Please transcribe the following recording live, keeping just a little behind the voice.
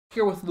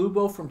Here with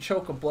Lubo from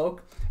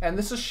Choke-A-Bloke, and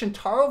this is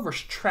Shintaro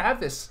versus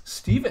Travis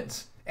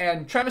Stevens.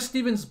 And Travis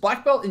Stevens,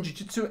 black belt in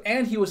jiu-jitsu,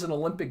 and he was an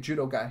Olympic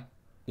judo guy.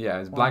 Yeah,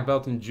 he's black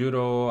belt in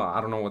judo. I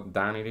don't know what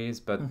dan it is,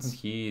 but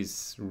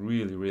he's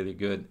really, really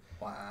good.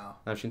 Wow.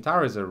 Now,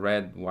 Shintaro is a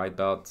red white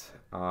belt,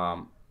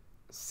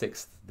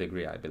 6th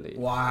degree, I believe,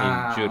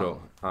 wow. in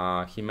judo.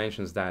 He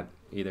mentions that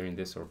either in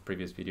this or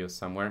previous videos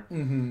somewhere.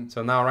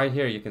 So now right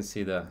here you can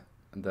see the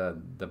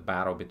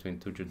battle between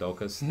two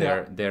judokas.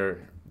 Yeah.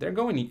 They're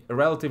going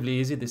relatively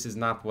easy. This is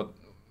not what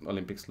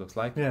Olympics looks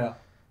like. Yeah.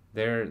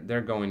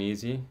 They're going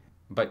easy,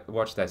 but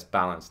watch this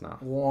balance now.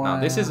 Wow. Now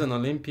this is an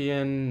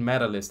Olympian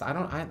medalist.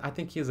 I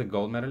think he's a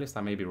gold medalist.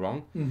 I may be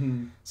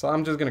wrong. So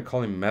I'm just gonna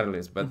call him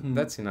medalist, but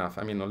that's enough.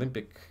 I mean,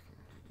 Olympic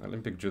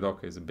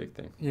judoka is a big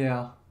thing.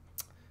 Yeah.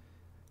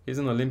 He's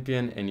an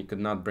Olympian, and you could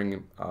not bring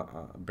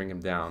him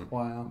down.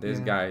 Wow. This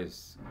guy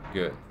is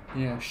good.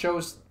 Yeah.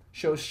 Shows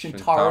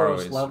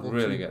Shintaro's is level.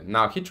 Really good.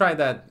 Now he tried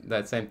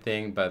that same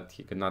thing, but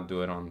he could not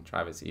do it on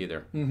Travis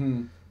either.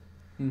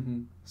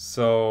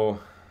 So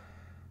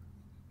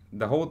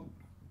the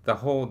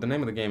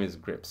name of the game is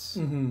grips.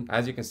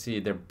 As you can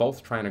see, they're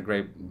both trying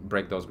to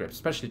break those grips,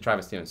 especially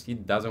Travis Stevens. He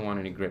doesn't want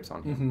any grips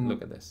on him.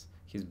 Look at this.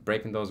 He's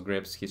breaking those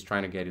grips. He's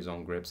trying to get his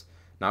own grips.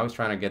 Now he's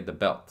trying to get the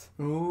belt.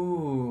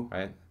 Ooh.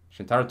 Right?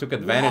 Shintaro took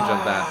advantage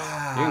of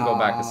that. You can go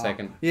back a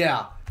second.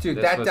 Yeah. Dude,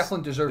 that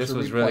definitely deserves a replay. This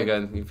was really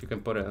good. If you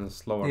can put it in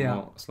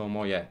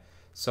slow-mo, yeah.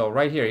 So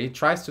right here, he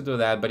tries to do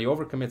that, but he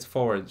overcommits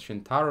forward.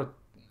 Shintaro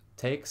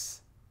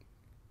takes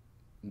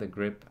the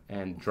grip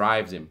and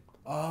drives him.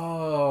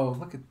 Oh,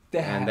 look at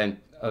that. And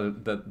then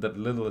the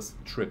littlest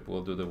trip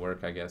will do the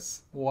work, I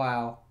guess.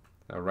 Wow.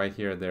 Right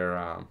here,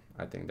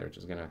 I think they're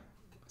just gonna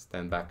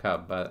stand back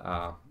up,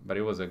 but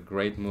it was a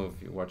great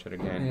move. You watch it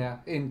again. Yeah,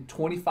 in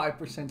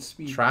 25%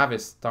 speed.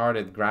 Travis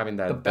started grabbing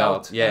that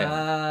belt.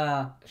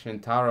 Yeah.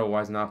 Shintaro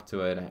wasn't up to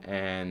it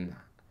and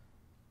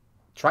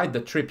tried the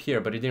trip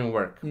here, but it didn't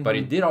work. But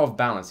he did off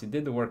balance. He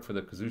did the work for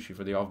the Kazushi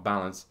for the off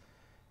balance,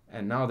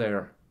 and now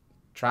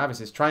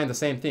Travis is trying the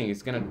same thing.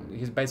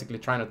 He's basically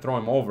trying to throw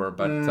him over,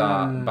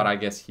 but I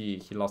guess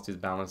he lost his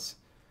balance.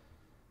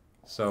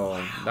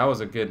 So that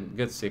was a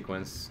good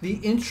sequence. The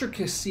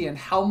intricacy and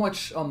how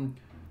much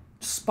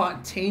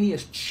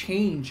spontaneous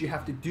change you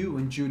have to do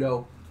in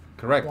judo.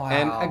 Correct. Wow.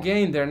 And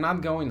again, they're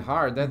not going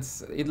hard.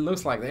 It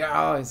looks like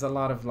it's a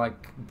lot of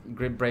like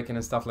grip breaking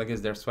and stuff like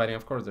this. They're sweating.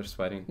 Of course they're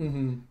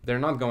sweating. They're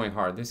not going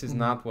hard. This is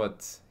not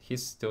what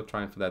he's still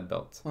trying for that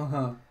belt.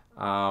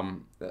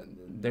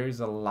 There is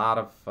a lot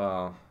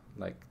of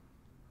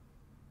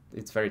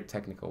it's very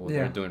technical what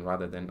they're doing,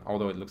 rather than,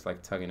 although it looks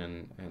like tugging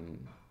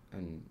and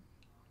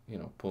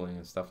pulling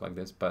and stuff like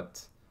this,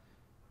 but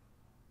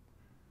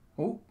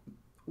whoa!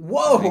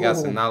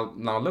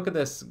 Now look at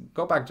this.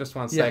 Go back just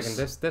one second.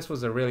 This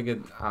was a really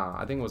good.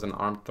 I think it was an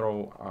arm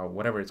throw,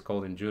 whatever it's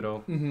called in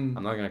judo.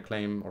 I'm not gonna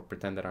claim or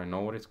pretend that I know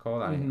what it's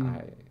called. I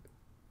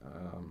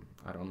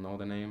don't know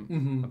the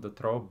name of the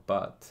throw,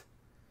 but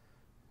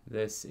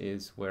this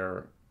is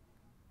where.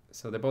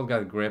 So they both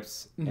got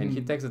grips, and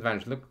he takes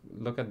advantage.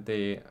 Look at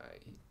the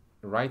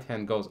right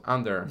hand goes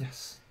under,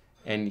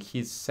 and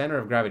his center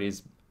of gravity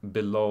is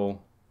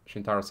below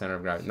Shintaro's center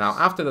of gravity. Now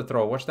after the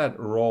throw, watch that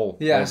roll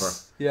over.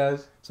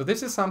 Yes. So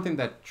this is something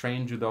that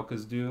trained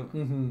judokas do.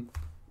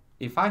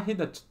 If I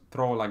hit a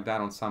throw like that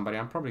on somebody,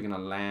 I'm probably gonna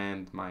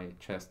land my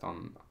chest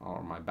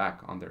or my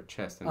back on their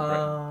chest and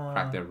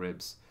crack their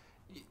ribs.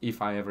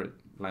 If I ever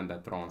land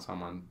that throw on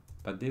someone.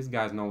 But these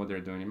guys know what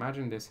they're doing.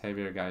 Imagine this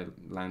heavier guy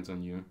lands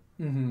on you.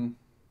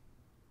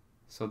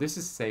 So this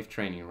is safe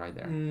training right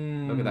there.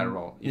 Look at that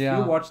roll. If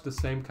you watch the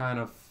same kind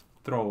of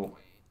throw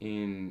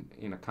in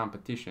a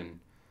competition,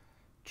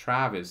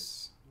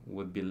 Travis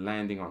would be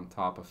landing on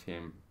top of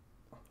him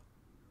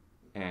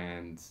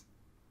and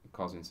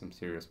causing some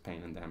serious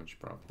pain and damage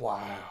probably.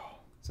 Wow.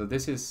 So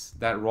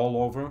that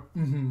rollover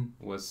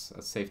was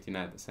a safety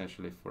net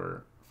essentially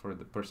for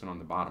the person on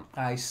the bottom.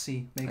 I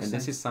see. Makes sense. And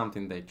this is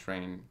something they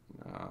train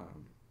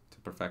to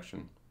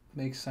perfection.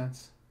 Makes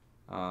sense.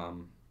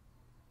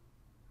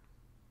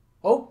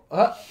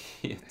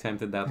 He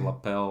attempted that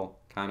lapel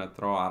kind of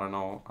throw. I don't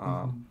know.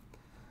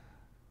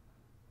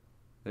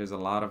 There's a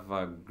lot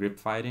of grip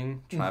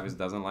fighting. Travis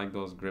doesn't like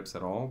those grips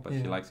at all, but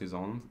he likes his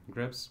own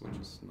grips, which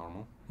is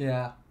normal.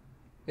 Yeah.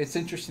 It's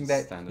interesting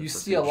that you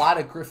see a lot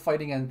of grip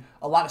fighting and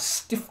a lot of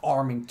stiff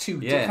arming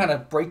too, to kind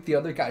of break the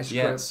other guy's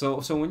grip.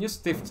 So when you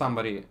stiff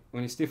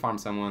arm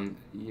someone,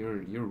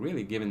 you're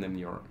really giving them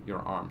your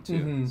arm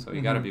too. So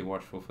you got to be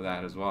watchful for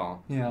that as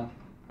well. Yeah.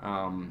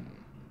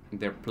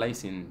 The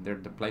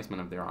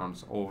placement of their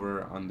arms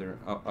over, under,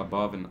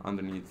 above, and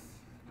underneath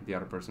the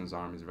other person's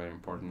arm is very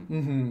important.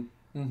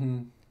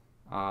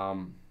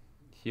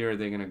 Here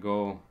they're gonna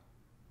go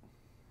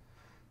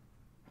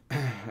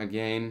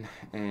again,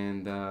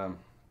 and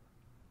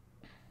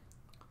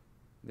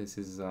this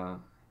is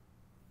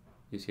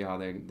you see how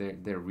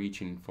they're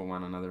reaching for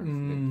one another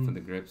for the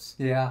grips.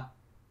 Yeah.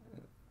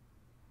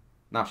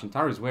 Now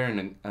Shintaro is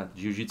wearing a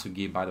jiu-jitsu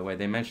gi, by the way.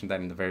 They mentioned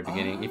that in the very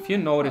beginning. If you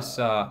notice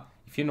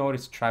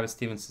Travis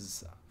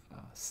Stevens'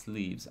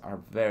 sleeves are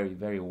very,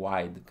 very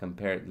wide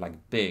compared, like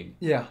big,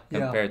 Yeah.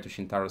 compared to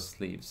Shintaro's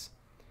sleeves.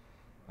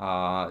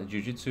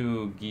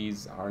 Jiu-Jitsu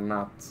gis are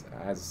not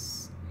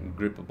as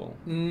grippable,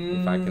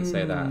 if I can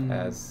say that,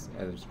 as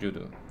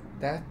Judo.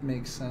 That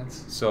makes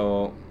sense.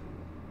 So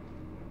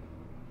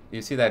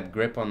you see that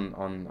grip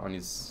on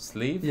his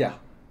sleeve? Yeah.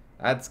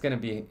 That's going to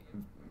be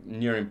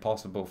near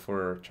impossible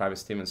for Travis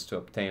Stevens to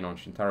obtain on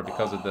Shintaro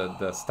because of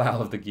the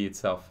style of the gi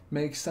itself.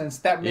 Makes sense.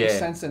 That makes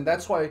sense, and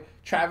that's why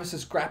Travis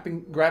is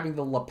grabbing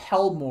the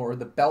lapel more,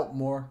 the belt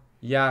more.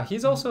 Yeah,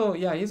 he's also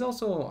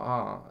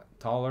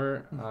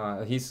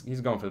taller.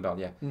 He's going for the belt.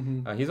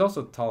 Yeah, he's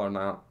also taller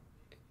now.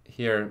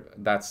 Here,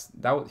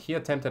 he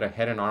attempted a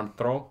head and arm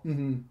throw.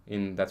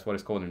 That's what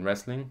it's called in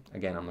wrestling.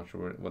 Again, I'm not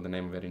sure what the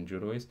name of it in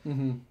judo is.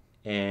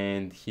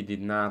 And he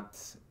did not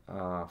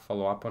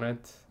follow up on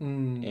it,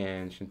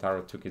 and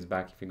Shintaro took his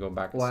back. If you go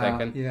back a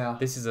second,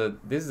 this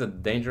is a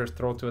dangerous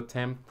throw to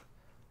attempt,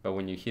 but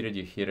when you hit it,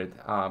 you hit it.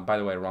 By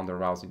the way, Ronda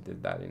Rousey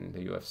did that in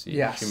the UFC.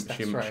 Yes,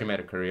 she made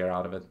a career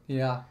out of it.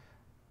 Yeah.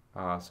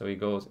 So he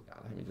goes.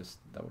 Let me just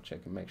double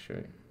check and make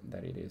sure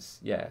that it is.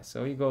 Yeah.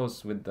 So he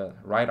goes with the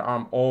right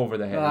arm over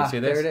the head. You see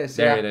this? There it is.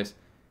 There it is.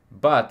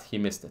 But he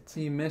missed it.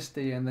 He missed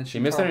it, and then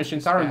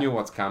Shintaro knew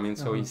what's coming,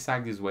 so he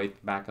sagged his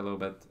weight back a little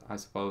bit, I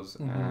suppose,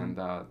 and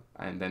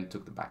then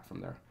took the back from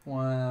there.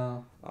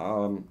 Wow.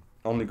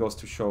 Only goes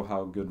to show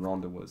how good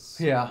Ronda was.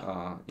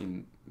 Yeah.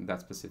 In that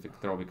specific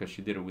throw, because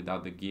she did it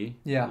without the gi.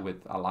 Yeah.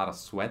 With a lot of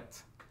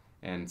sweat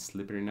and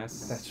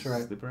slipperiness. That's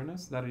right.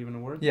 Slipperiness. Is that even a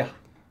word? Yeah.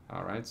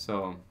 All right.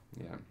 So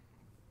yeah.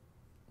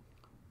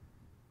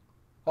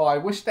 Oh, I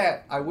wish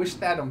that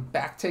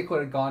back take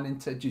would have gone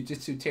into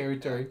jiu-jitsu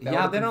territory. They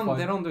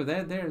don't do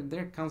that.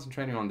 They're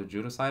concentrating on the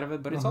judo side of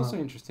it, but it's also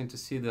interesting to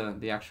see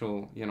the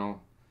actual,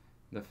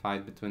 the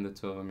fight between the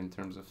two of them in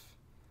terms of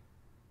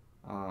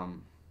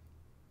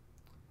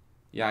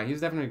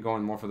he's definitely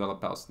going more for the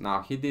lapels.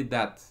 Now, he did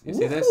that. You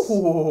see this?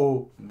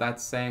 That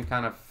same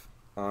kind of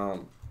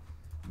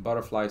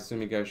butterfly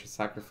sumigashi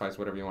sacrifice,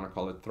 whatever you want to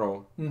call it,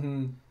 throw.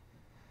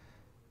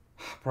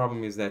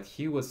 Problem is that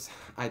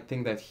I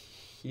think that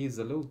he's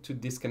a little too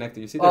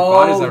disconnected. You see, their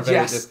bodies are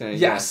very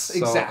disconnected. Yes,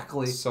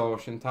 exactly. So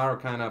Shintaro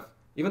kind of,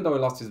 even though he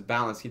lost his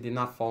balance, he did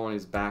not fall on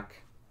his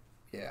back.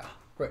 Yeah.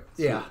 Right.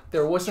 So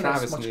there wasn't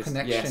as much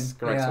connection. Yes,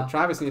 correct. Yeah. So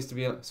Travis needs to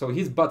be, so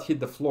his butt hit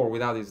the floor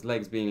without his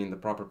legs being in the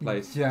proper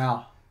place.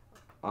 Yeah.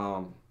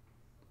 Now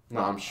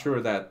I'm sure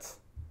that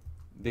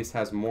this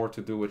has more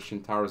to do with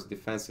Shintaro's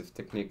defensive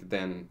technique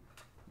than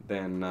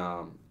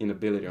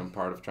inability on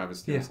part of Travis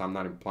Stevens. I'm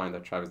not implying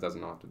that Travis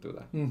doesn't know how to do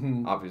that.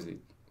 Obviously,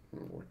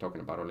 we're talking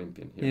about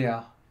Olympian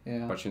here.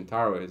 Yeah. But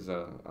Shintaro is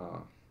a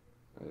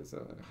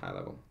high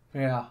level.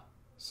 Yeah.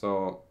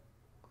 So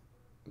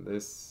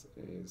this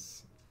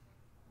is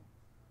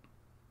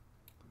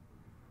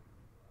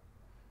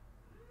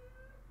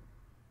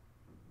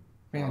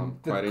Man,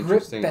 the quite grip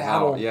interesting.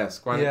 battle.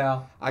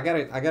 I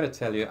gotta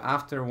tell you,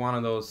 after one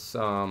of those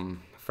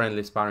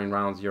friendly sparring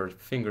rounds, your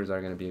fingers are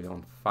gonna be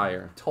on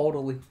fire.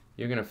 Totally.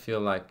 You're gonna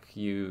feel like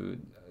you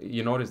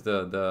notice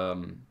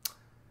the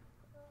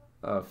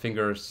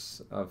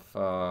fingers of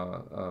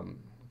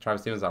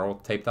Travis Stevens are all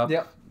taped up.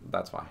 Yep.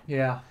 That's why.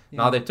 Yeah.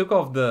 Now they took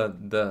off the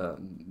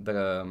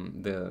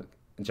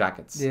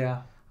jackets.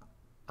 Yeah.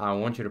 I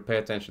want you to pay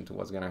attention to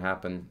what's going to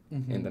happen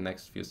in the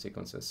next few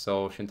sequences.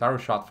 So Shintaro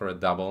shot for a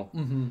double.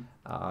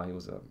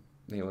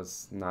 He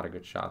was not a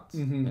good shot,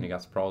 and he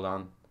got sprawled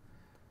on.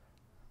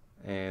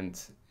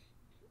 And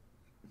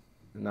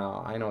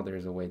now I know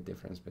there's a weight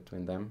difference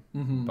between them,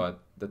 but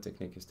the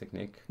technique is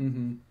technique.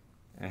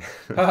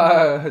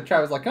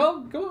 Travis like,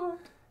 oh, go on.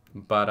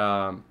 But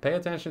pay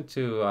attention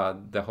to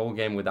the whole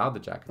game without the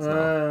jackets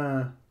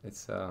now.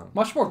 It's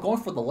much more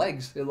going for the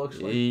legs, it looks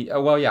like.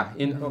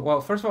 Well,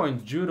 first of all,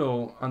 in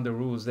judo, under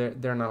rules,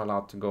 they're not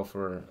allowed to go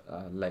for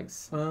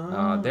legs.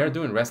 They're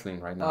doing wrestling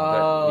right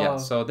now.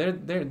 So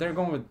they're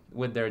going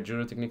with their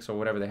judo techniques or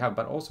whatever they have,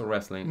 but also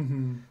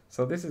wrestling.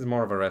 So this is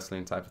more of a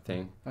wrestling type of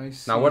thing. I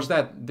see. Now watch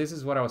that. This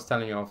is what I was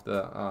telling you of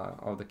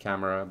the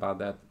camera about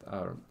that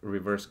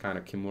reverse kind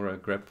of kimura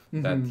grip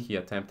that he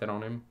attempted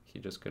on him. He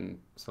just couldn't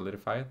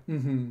solidify it.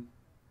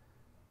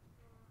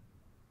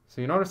 So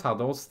you notice how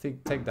those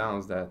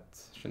takedowns that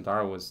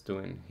Shintaro was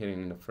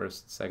hitting in the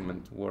first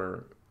segment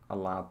were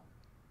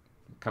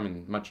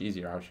coming much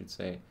easier, I should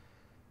say.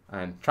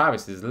 And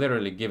Travis is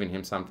literally giving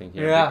him something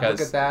here. Yeah, because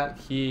look at that.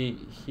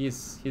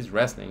 His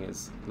wrestling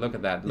is, look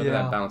at that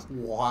balance.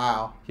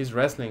 Wow. His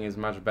wrestling is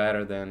much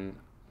better than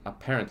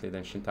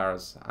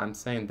Shintaro's. I'm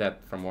saying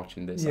that from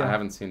watching this. I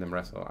haven't seen them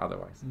wrestle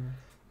otherwise.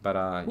 But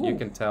you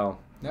can tell.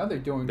 Now they're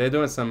doing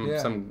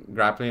some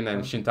grappling,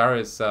 and Shintaro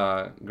is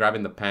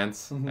grabbing the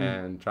pants,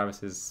 and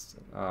Travis is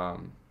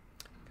kind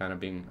of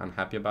being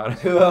unhappy about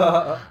it.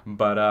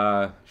 But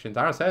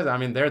Shintaro says, I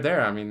mean, they're there.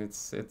 I mean,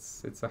 it's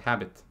a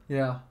habit.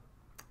 Yeah.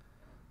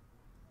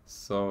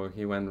 So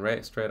he went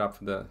straight up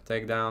for the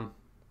takedown.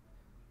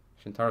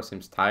 Shintaro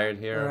seems tired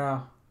here.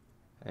 Yeah.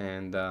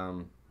 And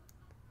I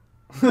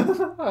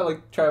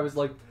like Travis.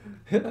 Like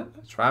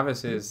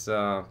Travis is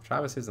a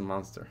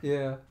monster.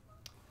 Yeah.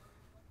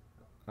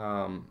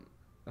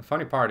 the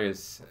funny part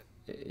is,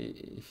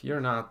 if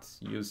you're not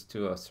used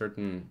to a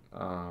certain,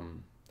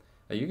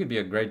 you could be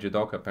a great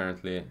judoka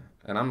apparently,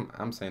 and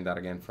I'm saying that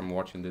again from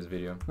watching this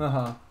video.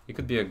 You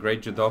could be a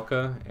great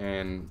judoka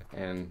and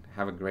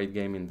have a great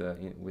game in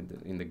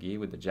the gi,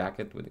 with the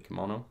jacket, with the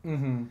kimono.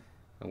 And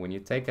when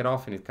you take it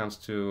off and it comes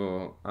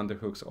to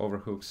underhooks,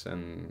 overhooks,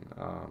 and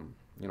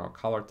you know,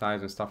 collar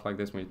ties and stuff like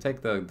this, when you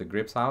take the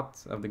grips out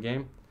of the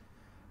game,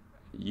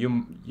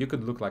 you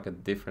could look like a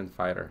different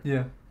fighter.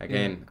 Yeah.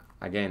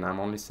 Again, I'm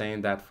only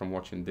saying that from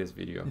watching this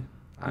video.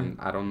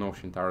 I don't know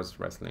Shintaro's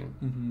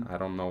wrestling. I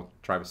don't know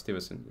Travis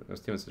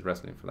Stevenson's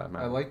wrestling for that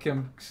matter. I like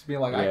him being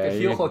like, I can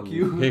heel hook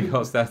you. He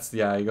goes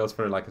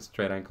for like a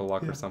straight ankle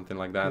lock or something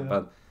like that.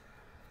 But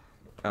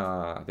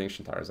I think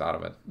Shintaro's out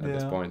of it at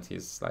this point.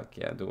 He's like,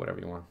 do whatever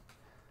you want.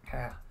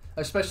 Yeah.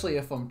 Especially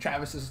if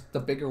Travis is the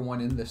bigger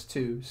one in this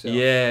too. So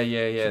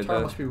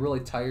Shintaro must be really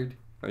tired.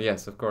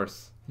 Yes, of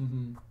course.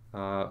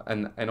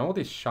 And all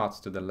these shots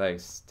to the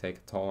legs take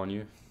a toll on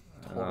you.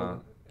 Totally.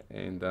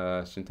 And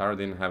Shintaro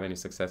didn't have any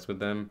success with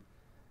them.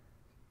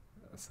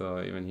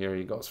 So even here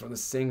he goes for the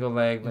single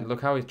leg, but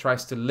look how he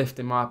tries to lift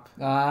him up.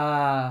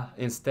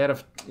 Instead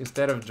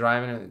of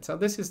driving it. So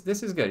this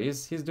is good.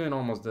 He's doing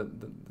almost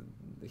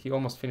he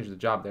almost finished the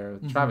job there.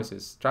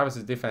 Travis's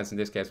defense in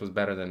this case was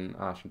better than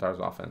Shintaro's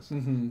offense.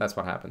 That's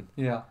what happened.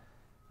 Yeah.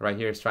 Right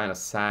here he's trying to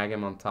sag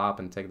him on top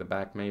and take the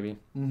back maybe.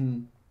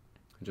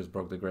 Just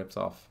broke the grips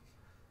off.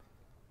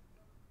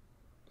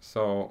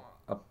 So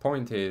a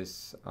point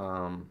is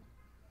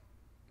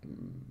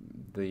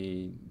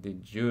the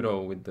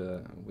judo with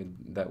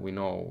that we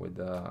know with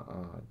the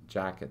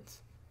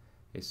jacket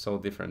is so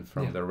different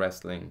from the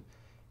wrestling,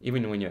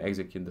 even when you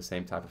execute the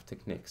same type of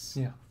techniques.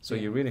 So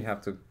you really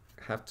have to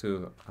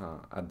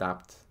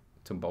adapt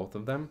to both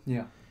of them.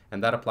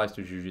 And that applies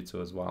to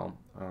jiu-jitsu as well.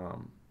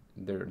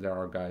 There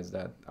are guys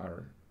that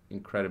are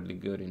incredibly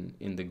good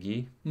in the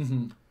gi,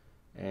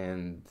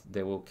 and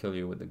they will kill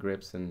you with the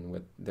grips,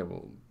 and they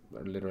will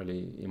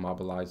literally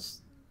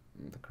immobilize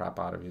the crap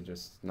out of you.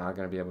 Just not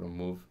gonna be able to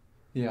move.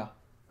 You're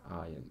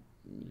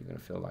gonna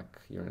feel like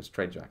you're in a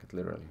straitjacket,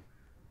 literally.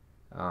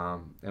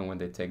 And when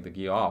they take the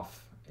gi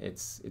off,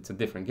 it's a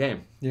different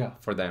game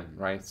for them,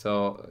 right?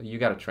 So you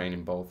gotta train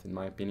in both, in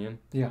my opinion.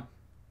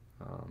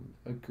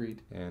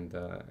 Agreed.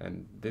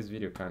 And this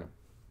video kind of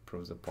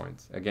proves the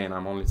point. Again,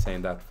 I'm only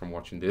saying that from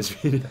watching this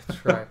video.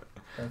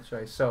 That's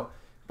right. So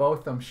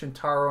both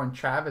Shintaro and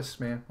Travis,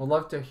 man, we'd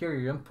love to hear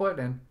your input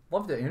and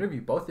love to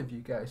interview both of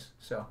you guys.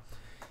 So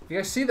if you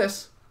guys see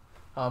this,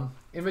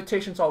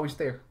 invitation's always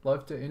there.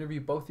 Love to interview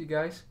both you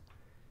guys.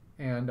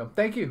 And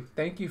thank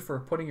you for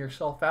putting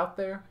yourself out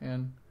there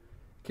and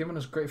giving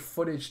us great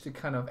footage to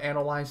kind of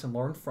analyze and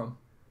learn from.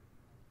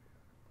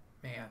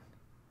 Man.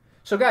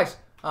 So guys,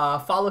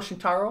 follow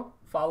Shintaro,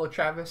 follow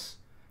Travis,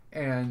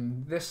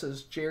 and this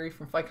is Jerry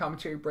from Fight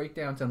Commentary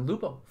Breakdowns and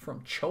Lubo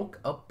from Choke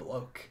a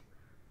Bloke.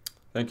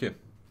 Thank you.